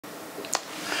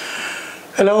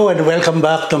Hello and welcome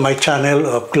back to my channel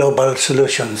of Global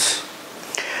Solutions.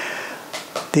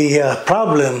 The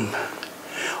problem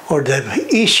or the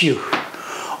issue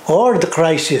or the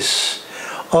crisis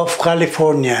of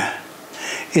California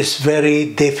is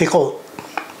very difficult.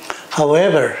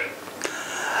 However,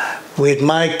 with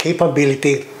my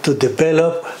capability to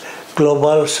develop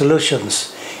global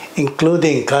solutions,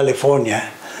 including California,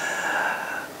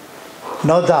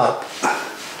 no doubt,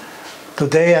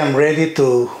 today I'm ready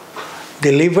to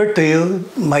deliver to you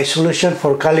my solution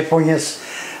for California's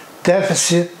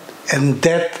deficit and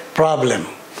debt problem.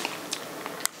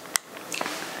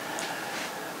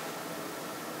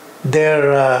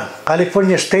 Their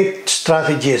California state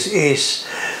strategies is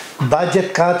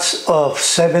budget cuts of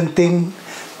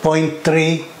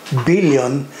 17.3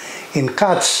 billion in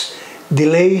cuts,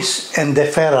 delays, and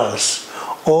deferrals,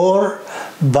 or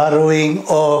borrowing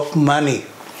of money.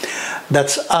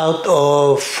 That's out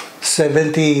of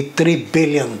 $73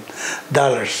 billion.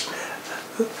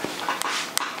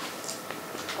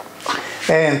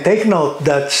 And take note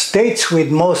that states with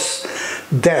most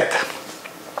debt,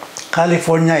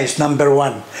 California is number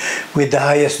one with the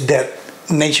highest debt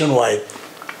nationwide.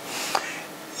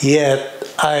 Yet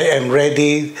I am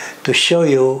ready to show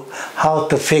you how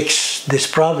to fix this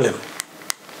problem.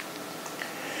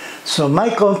 So my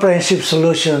comprehensive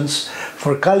solutions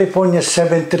for California's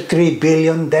 73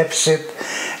 billion deficit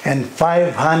and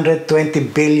 520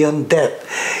 billion debt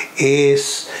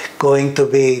is going to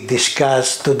be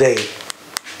discussed today,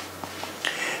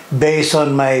 based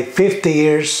on my 50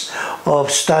 years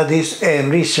of studies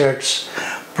and research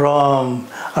from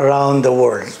around the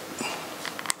world.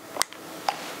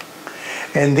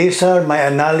 And these are my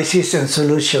analysis and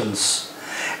solutions,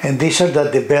 and these are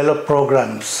the developed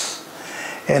programs.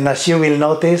 And as you will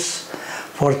notice,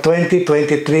 for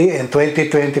 2023 and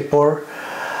 2024,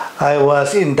 I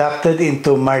was inducted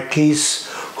into Marquis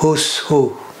Who's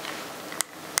Who.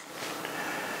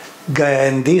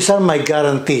 And these are my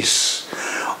guarantees.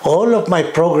 All of my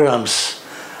programs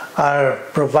are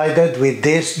provided with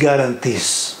these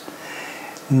guarantees.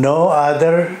 No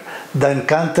other than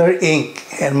Cantor Inc.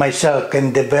 and myself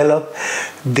can develop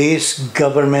this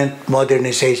Government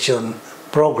Modernization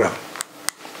Program.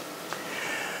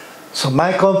 So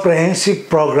my comprehensive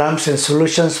programs and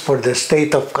solutions for the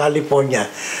state of California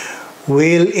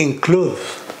will include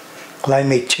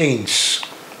climate change,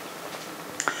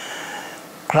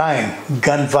 crime,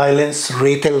 gun violence,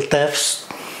 retail thefts.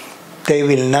 They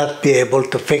will not be able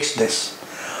to fix this.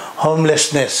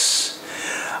 Homelessness.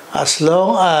 As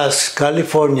long as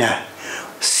California,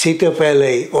 City of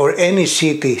LA, or any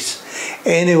cities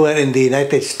anywhere in the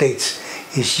United States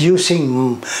is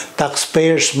using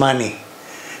taxpayers' money,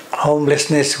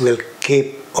 homelessness will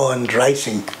keep on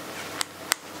rising.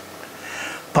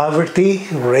 Poverty,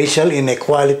 racial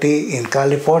inequality in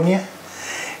California,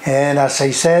 and as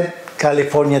I said,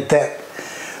 California debt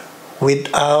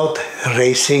without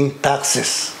raising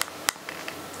taxes.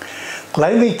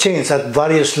 Climate change at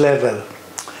various levels.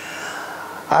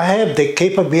 I have the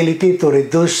capability to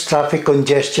reduce traffic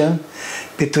congestion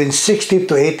between 60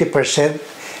 to 80%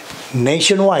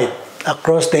 nationwide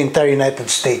across the entire United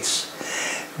States.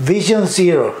 Vision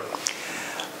Zero.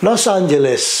 Los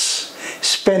Angeles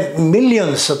spent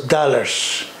millions of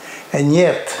dollars, and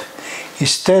yet,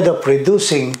 instead of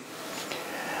reducing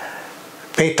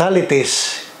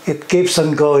fatalities, it keeps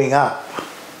on going up.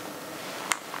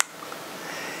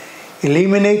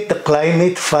 Eliminate the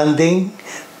climate funding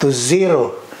to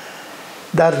zero.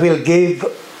 That will give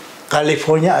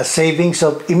California a savings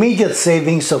of, immediate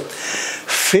savings of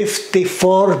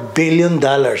 $54 billion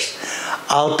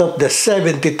out of the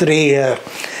 73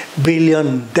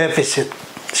 billion deficit.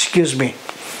 Excuse me.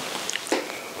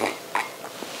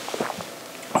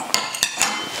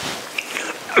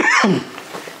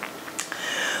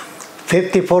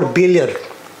 $54 billion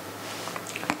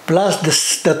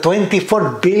plus the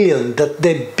 $24 billion that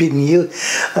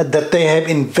that they have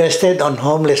invested on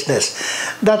homelessness.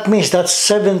 That means that's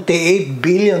 $78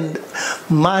 billion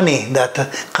money that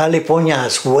California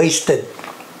has wasted.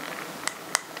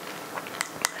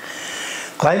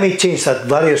 Climate change at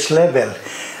various levels.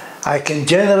 I can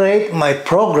generate, my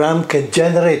program can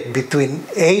generate between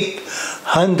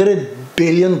 $800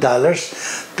 billion to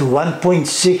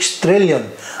 $1.6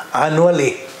 trillion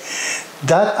annually.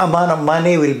 That amount of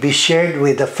money will be shared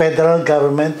with the federal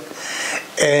government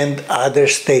and other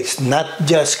states, not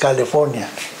just California.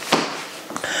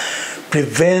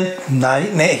 Prevent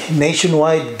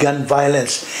nationwide gun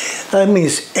violence. That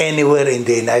means anywhere in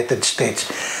the United States.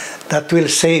 That will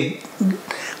save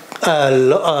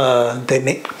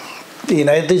the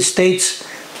United States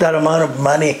that amount of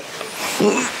money.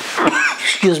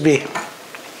 Excuse me.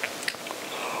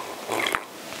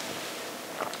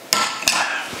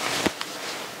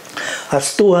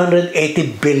 That's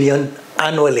 280 billion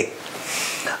annually,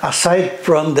 aside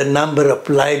from the number of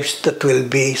lives that will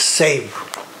be saved.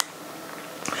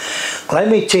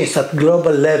 Climate change at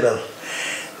global level,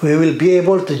 we will be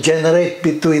able to generate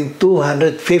between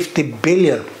 250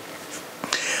 billion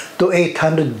to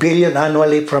 800 billion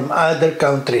annually from other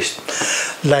countries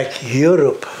like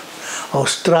Europe,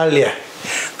 Australia,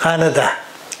 Canada,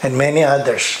 and many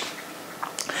others.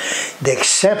 The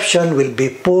exception will be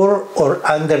poor or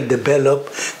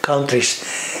underdeveloped countries.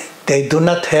 They do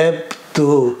not have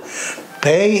to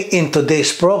pay into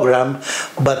this program,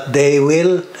 but they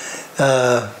will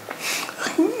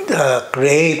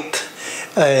create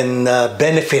and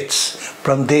benefits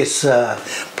from this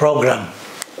program.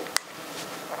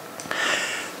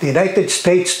 The United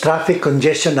States traffic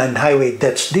congestion and highway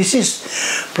deaths. This is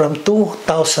from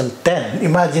 2010.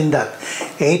 Imagine that.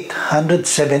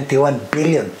 871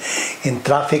 billion in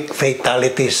traffic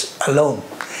fatalities alone,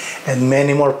 and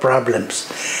many more problems.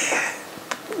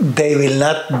 They will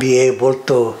not be able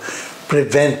to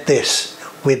prevent this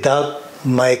without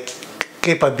my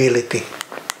capability.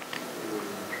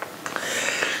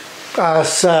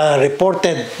 As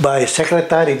reported by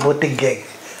Secretary Buttigieg,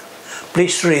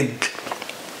 please read.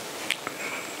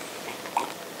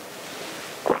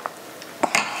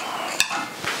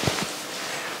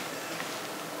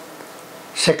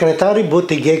 Secretary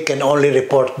Buttigieg can only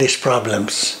report these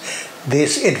problems,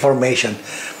 this information,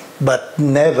 but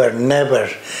never,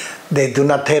 they do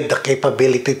not have the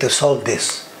capability to solve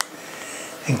this,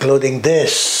 including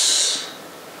this,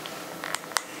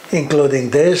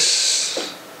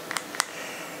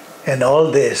 and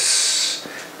all this.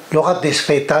 Look at these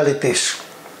fatalities.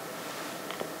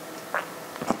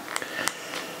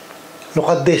 Look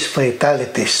at these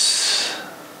fatalities.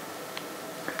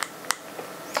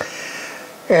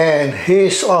 And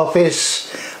his office,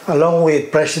 along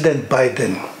with President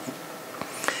Biden,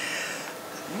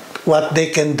 what they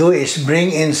can do is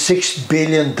bring in $6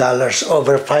 billion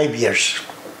over 5 years.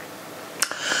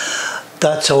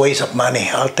 That's a waste of money.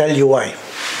 I'll tell you why.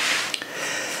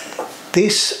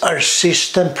 These are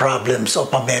system problems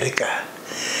of America.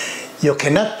 You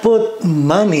cannot put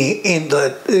money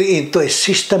into a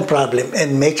system problem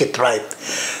and make it right.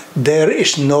 There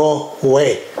is no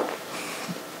way.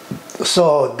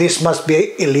 So this must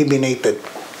be eliminated.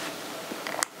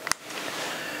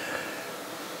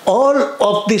 All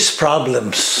of these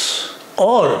problems,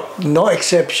 all, no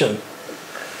exception,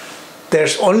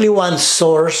 there's only one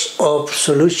source of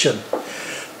solution.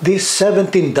 This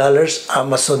 $17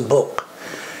 Amazon book.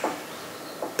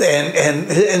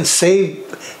 And save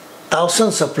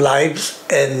thousands of lives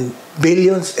and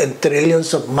billions and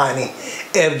trillions of money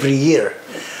every year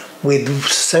with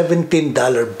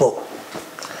 $17 book.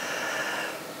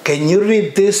 Can you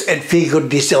read this and figure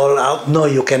this all out? No,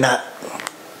 you cannot.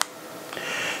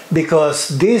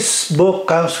 Because this book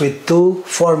comes with two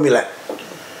formulas.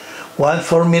 One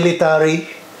for military,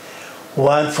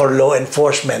 one for law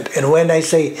enforcement. And when I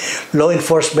say law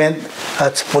enforcement,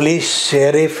 that's police,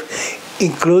 sheriff,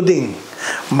 including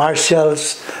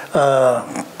marshals,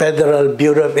 Federal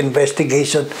Bureau of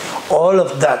Investigation, all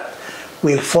of that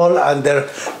will fall under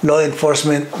law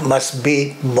enforcement must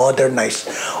be modernized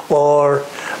or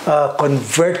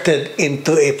converted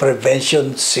into a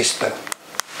prevention system.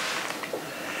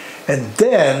 And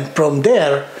then from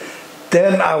there,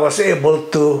 then I was able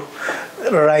to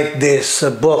write this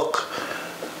book.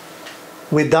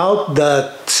 Without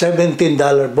the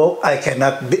 $17 book, I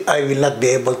will not be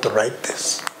able to write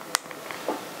this.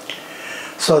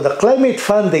 So the climate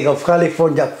funding of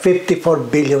California,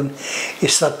 $54 billion,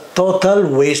 is a total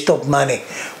waste of money.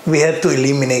 We have to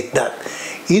eliminate that.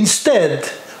 Instead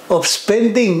of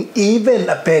spending even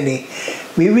a penny,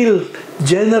 we will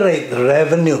generate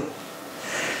revenue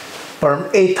from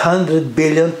 $800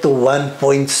 billion to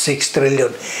 $1.6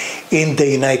 trillion in the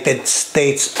United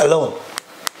States alone.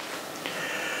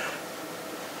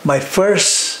 My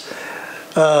first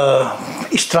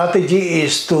strategy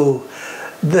is to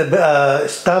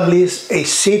establish a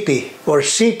city or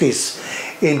cities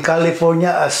in California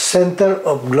as Center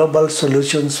of Global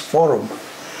Solutions Forum.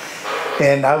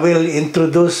 And I will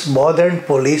introduce modern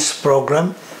police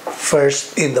program,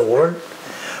 first in the world,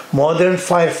 modern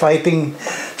firefighting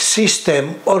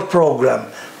system or program,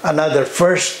 another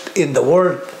first in the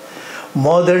world,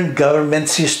 modern government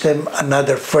system,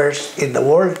 another first in the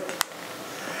world,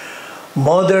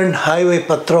 modern highway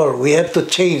patrol. We have to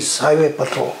change highway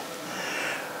patrol.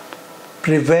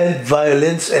 Prevent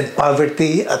violence and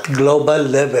poverty at global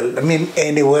level. I mean,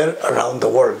 anywhere around the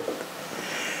world.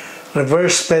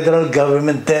 Reverse federal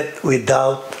government debt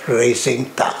without raising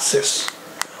taxes.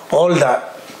 All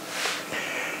that.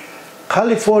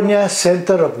 California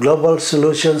Center of Global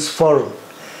Solutions Forum.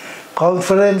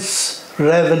 Conference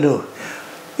revenue.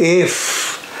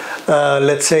 If,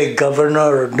 let's say,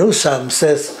 Governor Newsom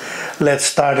says, let's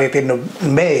start it in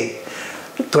May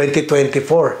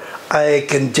 2024,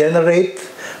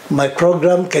 my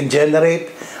program can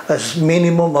generate a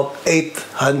minimum of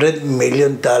 $800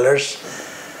 million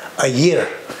a year.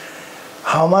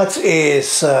 How much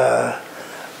is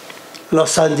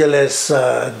Los Angeles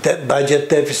budget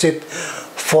deficit?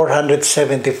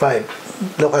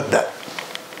 475. Look at that.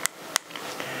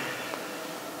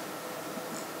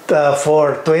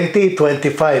 For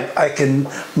 2025,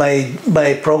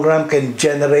 my program can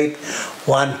generate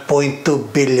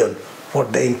 1.2 billion for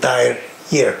the entire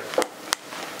year.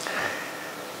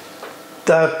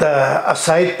 That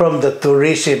aside from the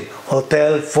tourism,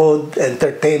 hotel, food,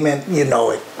 entertainment, you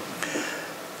know it.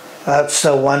 That's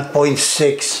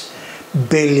 1.6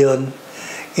 billion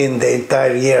in the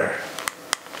entire year.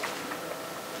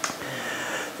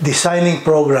 Designing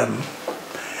program.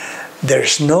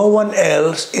 There's no one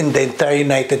else in the entire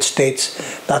United States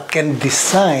that can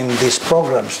design these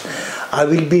programs. I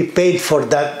will be paid for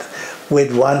that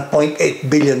with 1.8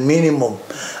 billion minimum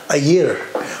a year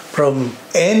from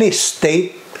any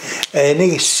state,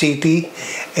 any city,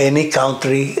 any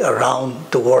country around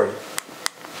the world.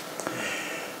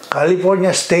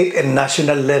 California state and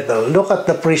national level. Look at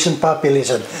the prison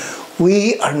population.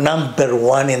 We are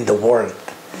 #1 in the world.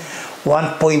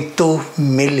 1.2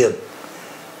 million.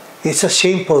 It's a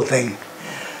shameful thing.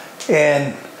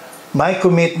 And my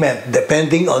commitment,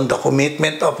 depending on the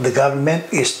commitment of the government,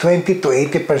 is 20 to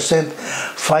 80%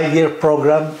 5-year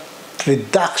program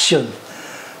reduction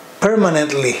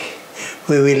permanently.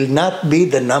 We will not be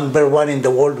the #1 in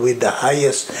the world with the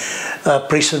highest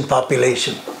prison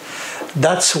population.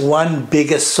 That's one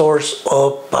biggest source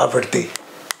of poverty.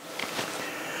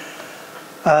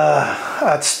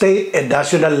 At state and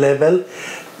national level,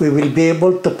 we will be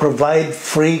able to provide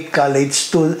free college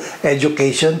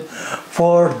education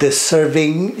for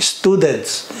deserving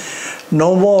students.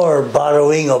 No more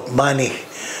borrowing of money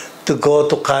to go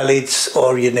to college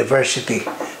or university.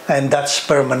 And that's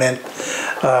permanent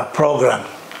program.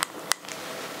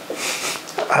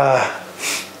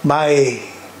 My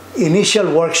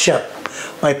initial workshop,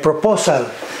 my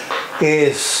proposal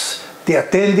is the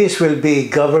attendees will be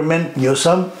Governor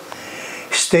Newsom,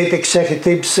 state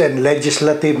executives and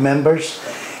legislative members,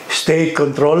 state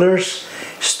controllers,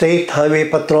 state highway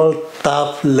patrol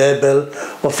top-level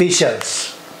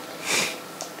officials,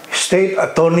 state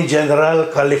attorney general,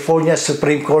 California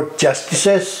Supreme Court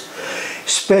justices.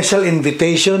 Special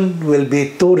invitation will be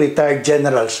 2 retired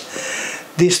generals.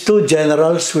 These 2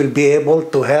 generals will be able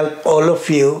to help all of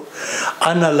you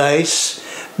analyze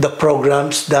the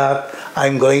programs that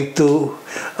I'm going to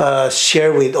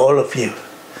share with all of you.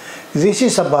 This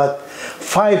is about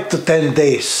 5 to 10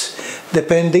 days,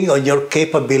 depending on your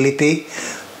capability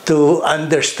to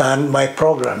understand my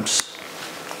programs.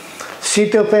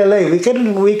 City of LA, we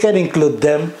can include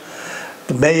them.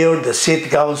 The mayor, the city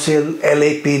council,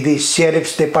 LAPD,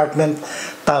 sheriff's department,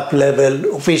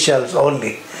 top-level officials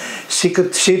only.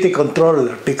 City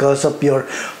controller, because of your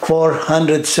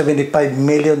 475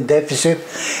 million deficit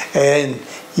and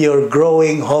your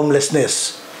growing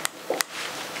homelessness.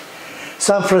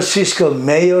 San Francisco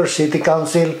mayor, city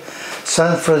council,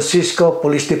 San Francisco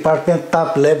police department,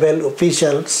 top-level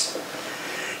officials.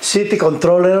 City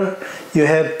controller, you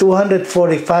have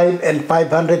 245 and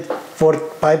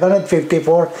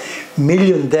 554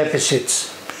 million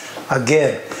deficits.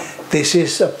 Again, this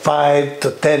is a 5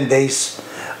 to 10 days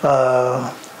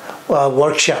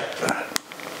workshop.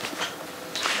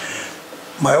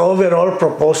 My overall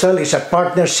proposal is a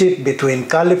partnership between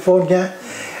California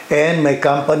and my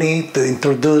company to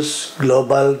introduce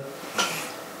global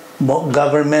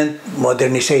Government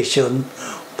Modernization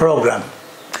Program.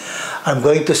 I'm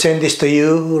going to send this to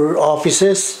your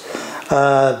offices,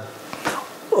 of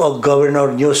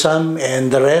Governor Newsom and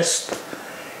the rest,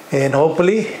 and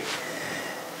hopefully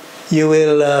you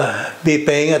will be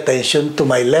paying attention to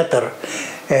my letter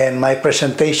and my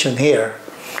presentation here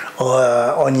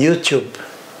on YouTube.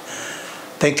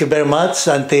 Thank you very much.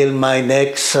 Until my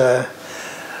next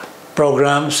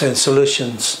programs and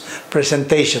solutions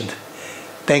presentation.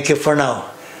 Thank you for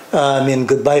now.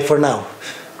 Goodbye for now.